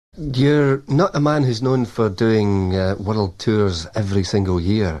You're not a man who's known for doing world tours every single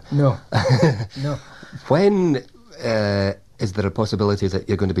year. No, no. When is there a possibility that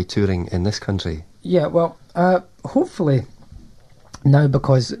you're going to be touring in this country? Yeah, well, hopefully now,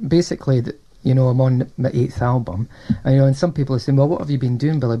 because basically, I'm on my 8th album, and some people are saying, well, what have you been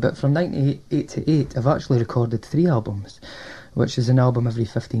doing, Billy? But from 98 to 8, I've actually recorded 3 albums, which is an album every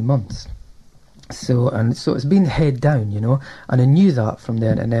 15 months. So it's been head down, and I knew that from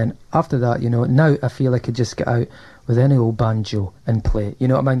then. And then after that, now I feel I could just get out with any old banjo and play.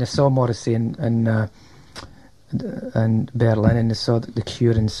 I saw Morrissey in Berlin, and I saw the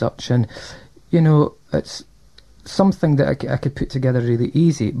Cure and such, and it's something that I could put together really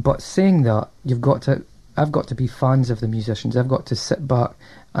easy. But saying that, I've got to be fans of the musicians. I've got to sit back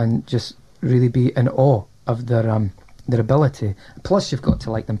and just really be in awe of their ability. Plus, you've got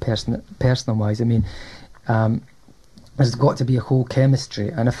to like them personal wise. I mean, there's got to be a whole chemistry,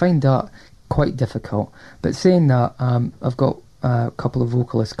 and I find that quite difficult. But saying that, I've got a couple of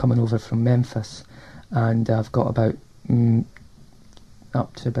vocalists coming over from Memphis, and I've got about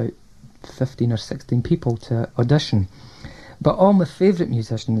up to about 15 or 16 people to audition. But all my favourite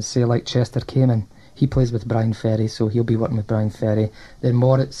musicians, say like Chester Kamen, he plays with Brian Ferry, so he'll be working with Brian Ferry. Then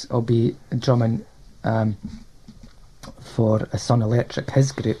Moritz will be drumming for Sun Electric,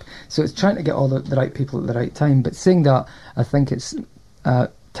 his group. So it's trying to get all the right people at the right time. But saying that, I think it's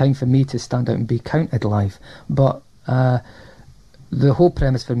time for me to stand out and be counted live. But the whole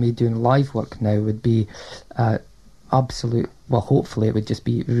premise for me doing live work now would be absolute, well, hopefully it would just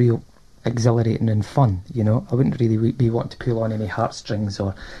be real exhilarating and fun, I wouldn't really be wanting to pull on any heartstrings,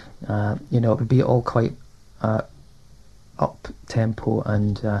 or it would be all quite up tempo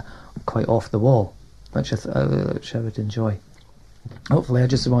and quite off the wall, which I would enjoy. Hopefully I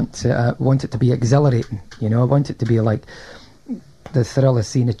just want it to be exhilarating, I want it to be like the thrill of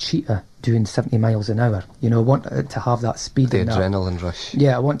seeing a cheetah doing 70 miles an hour, I want it to have that speed, the and adrenaline rush.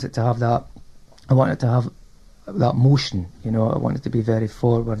 Yeah, I want it to have that. I want it to have that motion, I want it to be very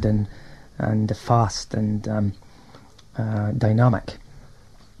forward and fast and dynamic.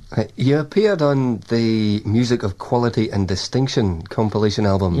 You appeared on the Music of Quality and Distinction compilation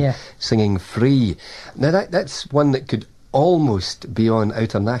album, Singing Free. Now that's one that could almost be on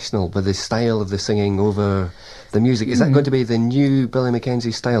Outer National, with the style of the singing over the music. Is that going to be the new Billy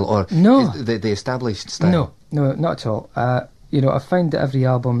MacKenzie style, or no, the established style? No, not at all. I find that every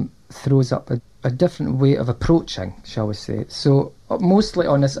album throws up a different way of approaching, shall we say. So mostly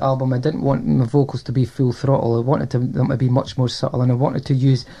on this album, I didn't want my vocals to be full throttle. I wanted them to be much more subtle, and I wanted to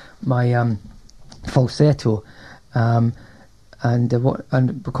use my falsetto, and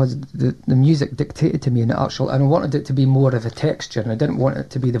because the music dictated to me in the actual, and I wanted it to be more of a texture, and I didn't want it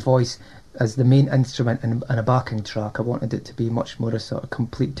to be the voice as the main instrument and a backing track. I wanted it to be much more a sort of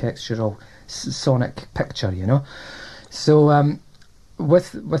complete textural sonic picture, So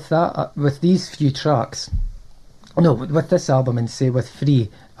with that, with these few tracks, with this album, and say with Free,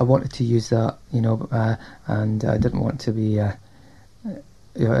 I wanted to use that, and I didn't want to be, I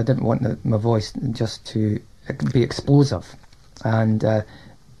didn't want my voice just to be explosive, and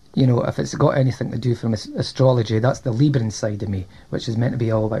if it's got anything to do from astrology, that's the Libran side of me, which is meant to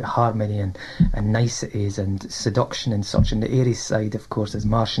be all about harmony and niceties and seduction and such, and the Aries side, of course, is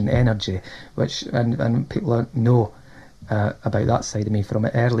Martian energy, which and people know about that side of me from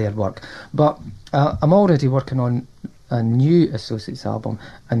my earlier work. But I'm already working on a new Associates album,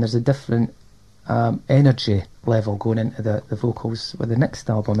 and there's a different energy level going into the vocals with the next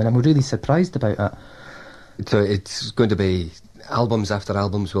album, and I'm really surprised about it. So it's going to be albums after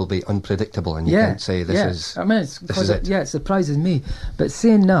albums will be unpredictable, and you can't say this is. I mean, it surprises me. But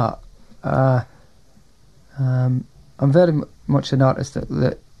saying that, I'm very much an artist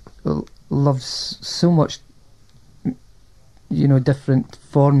that loves so much, different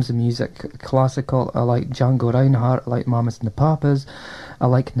forms of music. Classical, I like Django Reinhardt, I like Mamas and the Papas, I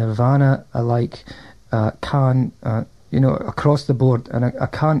like Nirvana, I like Can, across the board, and I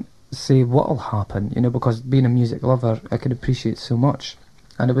can't say what'll happen, because being a music lover, I can appreciate so much,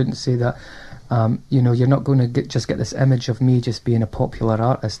 and I wouldn't say that, you're not going to just get this image of me just being a popular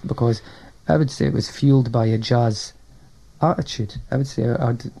artist, because I would say it was fueled by a jazz attitude. I would say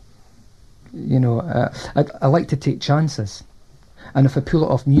I like to take chances, and if I pull it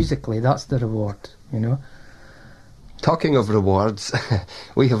off musically, that's the reward, Talking of rewards,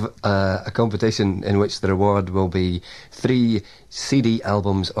 we have a competition in which the reward will be 3 CD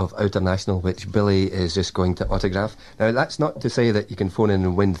albums of Outer National, which Billy is just going to autograph. Now, that's not to say that you can phone in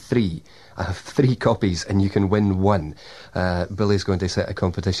and win 3. I have 3 copies and you can win 1. Billy's going to set a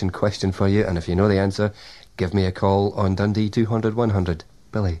competition question for you, and if you know the answer, give me a call on Dundee 200 100.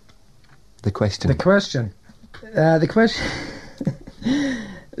 Billy, the question. The question.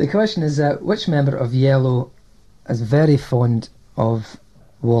 The question is, which member of Yellow is very fond of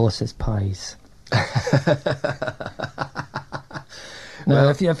Wallace's pies? Now,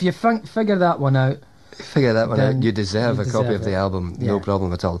 if you figure that one out, you deserve a copy of the album. Yeah. No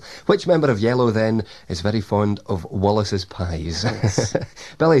problem at all. Which member of Yellow, then, is very fond of Wallace's pies? Yes.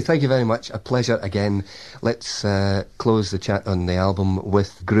 Billy, thank you very much. A pleasure again. Let's close the chat on the album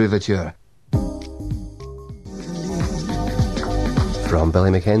with Groovature. From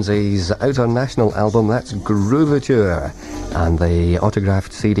Billy McKenzie's Outer National album, that's Groovature. And the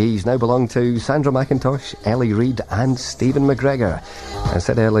autographed CDs now belong to Sandra McIntosh, Ellie Reid and Stephen McGregor. I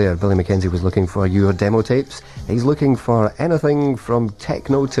said earlier, Billy McKenzie was looking for your demo tapes. He's looking for anything from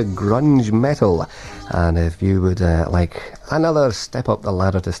techno to grunge metal. And if you would like another step up the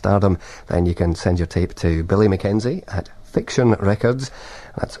ladder to stardom, then you can send your tape to Billy McKenzie at Fiction Records.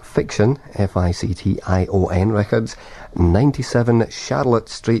 That's Fiction, F-I-C-T-I-O-N Records, 97 Charlotte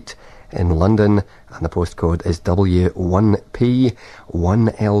Street in London, and the postcode is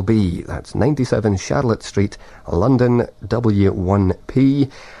W1P1LB. That's 97 Charlotte Street, London,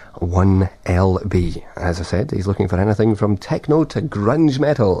 W1P1LB. As I said, he's looking for anything from techno to grunge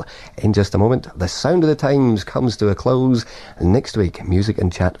metal. In just a moment, the Sound of the Times comes to a close. Next week, music and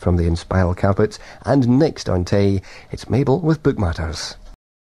chat from the Inspiral Carpets, and next on Tay, it's Mabel with Book Matters.